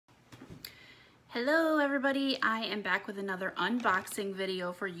Hello everybody, I am back with another unboxing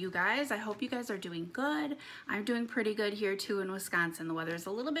video for you guys. I hope you guys are doing good. I'm doing pretty good here too in Wisconsin. The weather is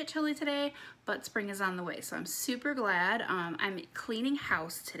a little bit chilly today, but spring is on the way, so I'm super glad. I'm cleaning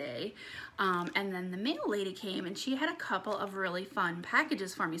house today, and then the mail lady came and she had a couple of really fun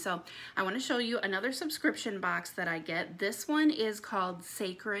packages for me. So I want to show you another subscription box that I get. This one is called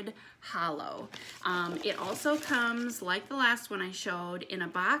Sacred Hollow. It also comes, like the last one I showed, in a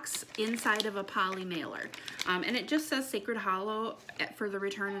box inside of a poly mailer, and it just says Sacred Hollow for the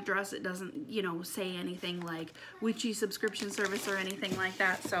return address. It doesn't, you know, say anything like witchy subscription service or anything like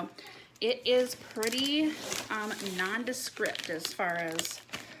that. So it is pretty nondescript as far as,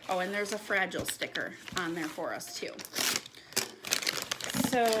 oh, and there's a fragile sticker on there for us too.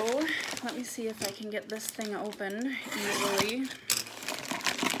 So let me see if I can get this thing open easily.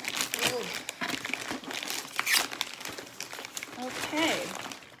 Okay,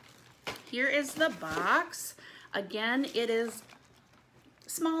 here is the box. Again, it is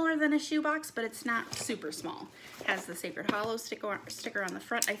smaller than a shoebox, but it's not super small. It has the Sacred Hollow sticker on the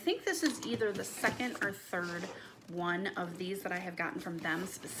front. I think this is either the second or third one of these that I have gotten from them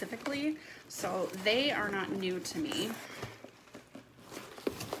specifically, so they are not new to me.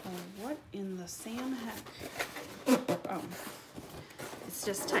 Oh, what in the Sam heck? Oh, it's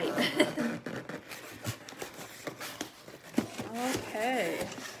just tight. Okay,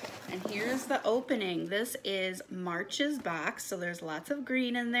 and here's the opening. This is March's box, so there's lots of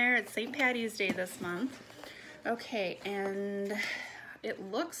green in there. It's St. Patty's Day this month. Okay, and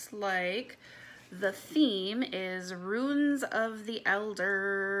it looks like the theme is Runes of the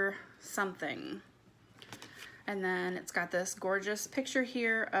Elder something. And then it's got this gorgeous picture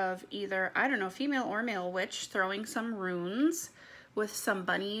here of either, I don't know, female or male witch throwing some runes with some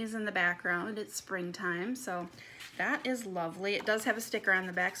bunnies in the background. It's springtime, so that is lovely. It does have a sticker on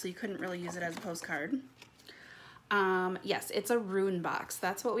the back, so you couldn't really use it as a postcard. Yes, it's a rune box.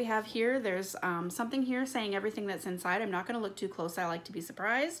 That's what we have here. There's something here saying everything that's inside. I'm not going to look too close. I like to be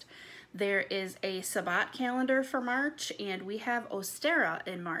surprised. There is a Sabbat calendar for March, and we have Ostera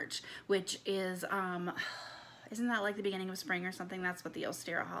in March, which is, isn't that like the beginning of spring or something? That's what the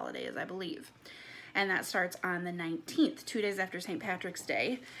Ostera holiday is, I believe. And that starts on the 19th, 2 days after St. Patrick's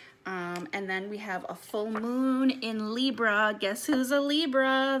Day. And then we have a full moon in Libra. Guess who's a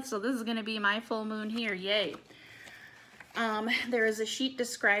Libra? So this is going to be my full moon here. Yay. There is a sheet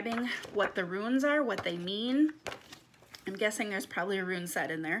describing what the runes are, what they mean. I'm guessing there's probably a rune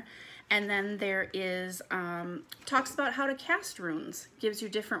set in there. And then there is, talks about how to cast runes. Gives you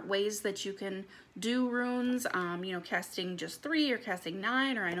different ways that you can do runes, you know, casting just 3 or casting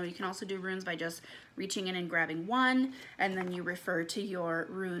 9, or I know you can also do runes by just reaching in and grabbing 1, and then you refer to your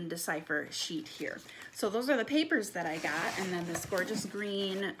rune decipher sheet here. So those are the papers that I got, and then this gorgeous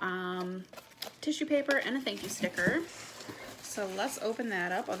green tissue paper and a thank you sticker. So let's open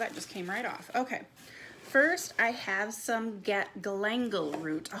that up. Oh, that just came right off. Okay. First, I have some galangal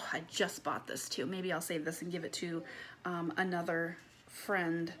root. Oh, I just bought this too. Maybe I'll save this and give it to another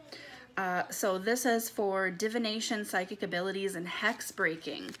friend. So this is for divination, psychic abilities, and hex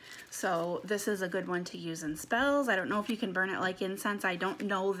breaking. So this is a good one to use in spells. I don't know if you can burn it like incense. I don't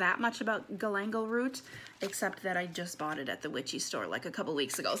know that much about galangal root, except that I just bought it at the witchy store like a couple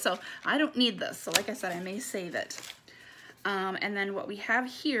weeks ago. So I don't need this. So like I said, I may save it. And then what we have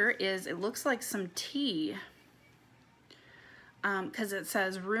here is, it looks like some tea, because it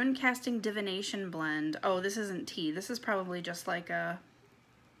says rune casting divination blend. Oh, this isn't tea. This is probably just like a,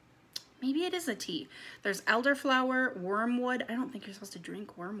 maybe it is a tea. There's elderflower, wormwood. I don't think you're supposed to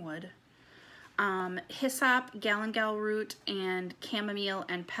drink wormwood. Hyssop, galangal root, and chamomile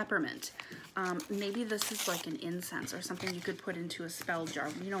and peppermint. Maybe this is like an incense or something you could put into a spell jar.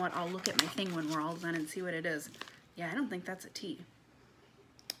 You know what? I'll look at my thing when we're all done and see what it is. Yeah, I don't think that's a tea.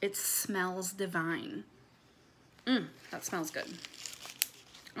 It smells divine. That smells good.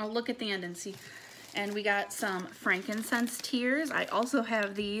 I'll look at the end and see. And we got some frankincense tears. I also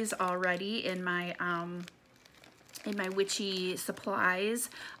have these already in my witchy supplies.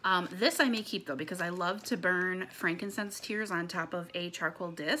 This I may keep though, because I love to burn frankincense tears on top of a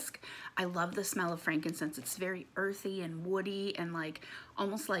charcoal disc. I love the smell of frankincense. It's very earthy and woody and like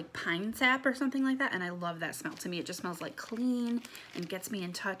almost like pine sap or something like that, and I love that smell. To me, it just smells like clean and gets me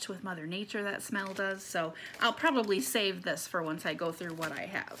in touch with Mother Nature, that smell does. So I'll probably save this for once I go through what I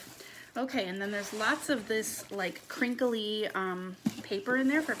have. Okay, and then there's lots of this like crinkly paper in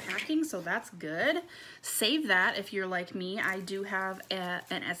there for packing, so that's good. Save that if you're like me. I do have an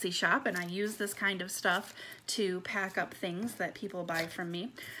Etsy shop and I use this kind of stuff to pack up things that people buy from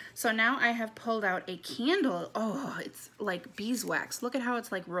me. So now I have pulled out a candle. Oh, it's like beeswax. Look at how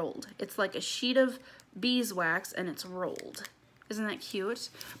it's like rolled. It's like a sheet of beeswax and it's rolled. Isn't that cute?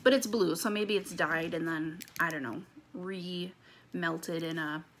 But it's blue, so maybe it's dyed and then, I don't know, re-melted in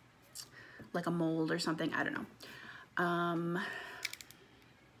a like a mold or something, I don't know.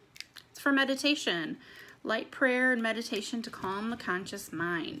 It's for meditation. Light prayer and meditation to calm the conscious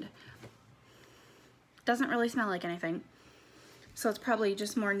mind. Doesn't really smell like anything, so it's probably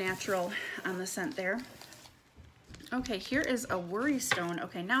just more natural on the scent there. Okay, here is a worry stone.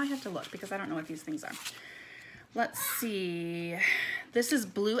 Okay, now I have to look because I don't know what these things are. Let's see. This is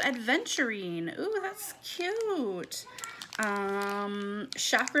blue adventurine. Ooh, that's cute.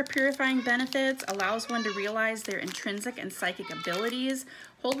 Chakra purifying benefits, allows one to realize their intrinsic and psychic abilities.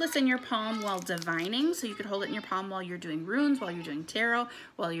 Hold this in your palm while divining, so you could hold it in your palm while you're doing runes, while you're doing tarot,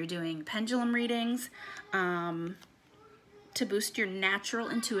 while you're doing pendulum readings, to boost your natural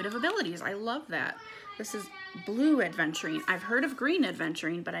intuitive abilities. I love that. This is blue adventurine. I've heard of green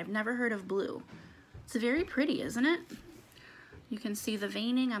adventurine, but I've never heard of blue. It's very pretty, isn't it? You can see the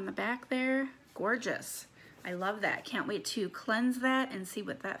veining on the back there. Gorgeous. I love that. Can't wait to cleanse that and see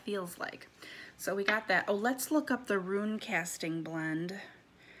what that feels like. So we got that. Oh, let's look up the rune casting blend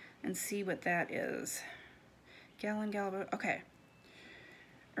and see what that is. Okay.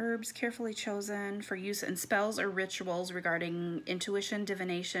 Herbs carefully chosen for use in spells or rituals regarding intuition,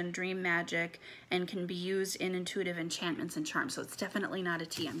 divination, dream magic, and can be used in intuitive enchantments and charms. So it's definitely not a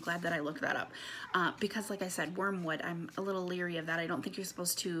tea. I'm glad that I looked that up. Because like I said, wormwood, I'm a little leery of that. I don't think you're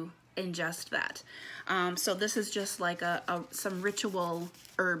supposed to ingest that. So this is just like some ritual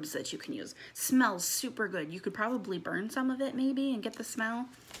herbs that you can use. Smells super good. You could probably burn some of it maybe and get the smell.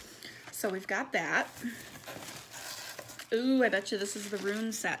 So we've got that. Ooh, I bet you this is the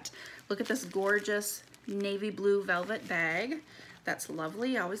rune set. Look at this gorgeous navy blue velvet bag. That's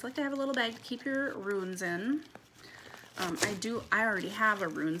lovely. I always like to have a little bag to keep your runes in. I already have a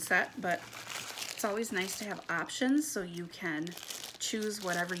rune set, but it's always nice to have options so you can choose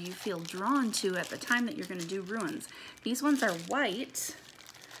whatever you feel drawn to at the time that you're going to do runes. These ones are white.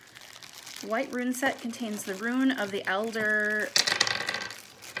 White rune set contains the rune of the elder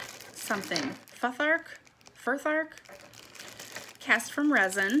something. Furthark? Cast from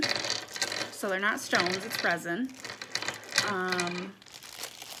resin. So they're not stones, it's resin.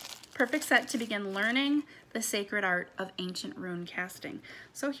 Perfect set to begin learning the sacred art of ancient rune casting.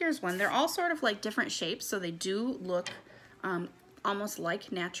 So here's one. They're all sort of like different shapes, so they do look almost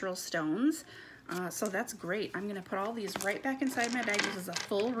like natural stones. So that's great. I'm gonna put all these right back inside my bag. This is a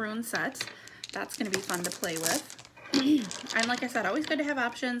full rune set. That's gonna be fun to play with. And like I said, always good to have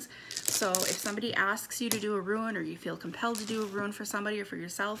options. So if somebody asks you to do a rune or you feel compelled to do a rune for somebody or for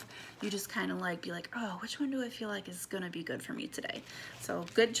yourself, you just kind of like be like, oh, which one do I feel like is gonna be good for me today? So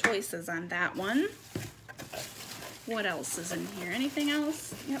good choices on that one. What else is in here? Anything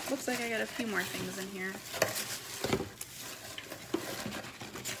else? Yep, looks like I got a few more things in here.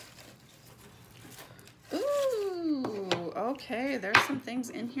 Ooh, okay, there's some things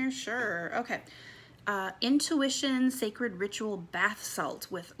in here, sure. Okay. Intuition Sacred Ritual Bath Salt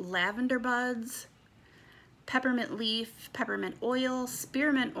with lavender buds, peppermint leaf, peppermint oil,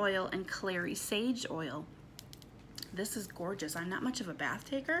 spearmint oil, and clary sage oil. This is gorgeous. I'm not much of a bath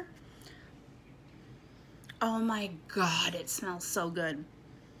taker. Oh my God, it smells so good.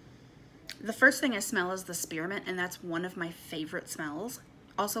 The first thing I smell is the spearmint, and that's one of my favorite smells.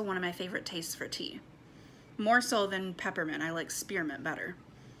 Also one of my favorite tastes for tea. More so than peppermint. I like spearmint better.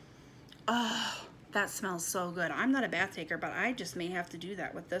 Oh, that smells so good. I'm not a bath taker, but I just may have to do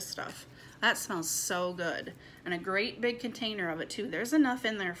that with this stuff. That smells so good. And a great big container of it too. There's enough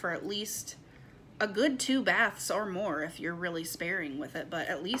in there for at least a good 2 baths or more if you're really sparing with it, but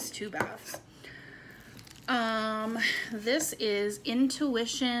at least 2 baths. This is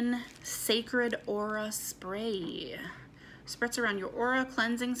Intuition Sacred Aura Spray. Spritz around your aura,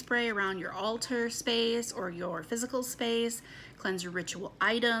 cleansing spray around your altar space or your physical space. Cleanse your ritual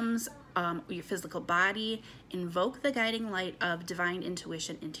items, your physical body. Invoke the guiding light of divine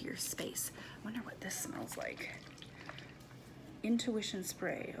intuition into your space. I wonder what this smells like. Intuition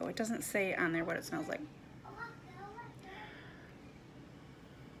spray. Oh, it doesn't say on there what it smells like.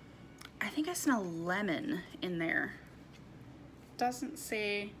 I think I smell lemon in there. Doesn't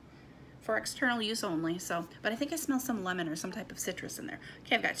say for external use only, so, but I think I smell some lemon or some type of citrus in there.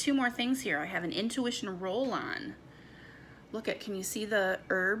 Okay, I've got 2 more things here. I have an Intuition roll-on. Look at, can you see the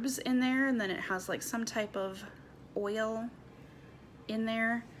herbs in there? And then it has like some type of oil in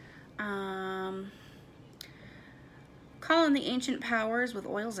there. Call on the ancient powers with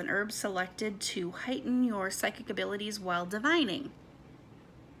oils and herbs selected to heighten your psychic abilities while divining.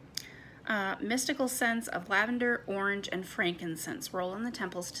 Mystical scents of lavender, orange, and frankincense roll in the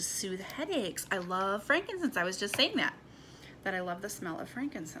temples to soothe headaches. I love frankincense. I was just saying that I love the smell of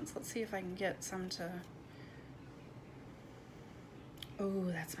frankincense. Let's see if I can get some to... Oh,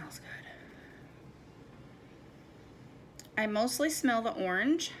 that smells good. I mostly smell the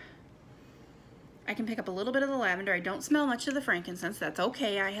orange. I can pick up a little bit of the lavender. I don't smell much of the frankincense. That's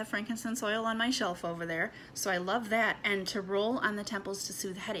okay. I have frankincense oil on my shelf over there. So I love that. And to roll on the temples to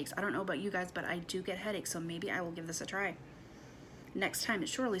soothe headaches. I don't know about you guys, but I do get headaches. So maybe I will give this a try next time. It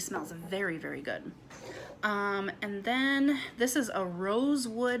surely smells very, very good. And then this is a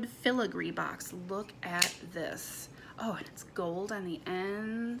rosewood filigree box. Look at this. Oh, and it's gold on the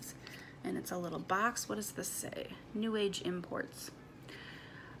ends. And it's a little box. What does this say? New Age Imports.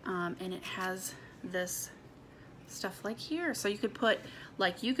 And it has this stuff like here. So you could put,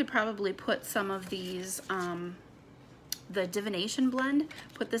 like, you could probably put some of these, the divination blend,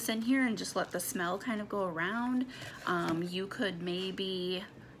 put this in here and just let the smell kind of go around. You could maybe,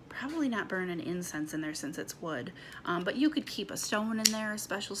 probably not burn an incense in there since it's wood, but you could keep a stone in there, a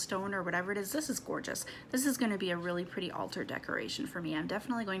special stone or whatever it is. This is gorgeous. This is going to be a really pretty altar decoration for me. I'm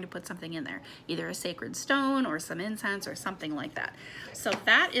definitely going to put something in there, either a sacred stone or some incense or something like that. So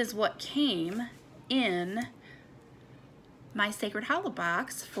that is what came in my Sacred Hollow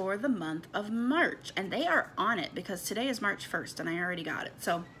box for the month of March, and they are on it because today is March 1st and I already got it.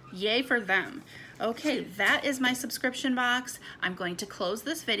 So yay for them. Okay, that is my subscription box. I'm going to close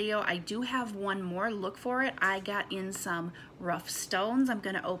this video. I do have one more. Look for it. I got in some rough stones. I'm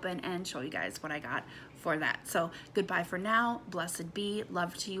going to open and show you guys what I got for that. So goodbye for now. Blessed be.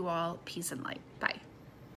 Love to you all. Peace and light. Bye.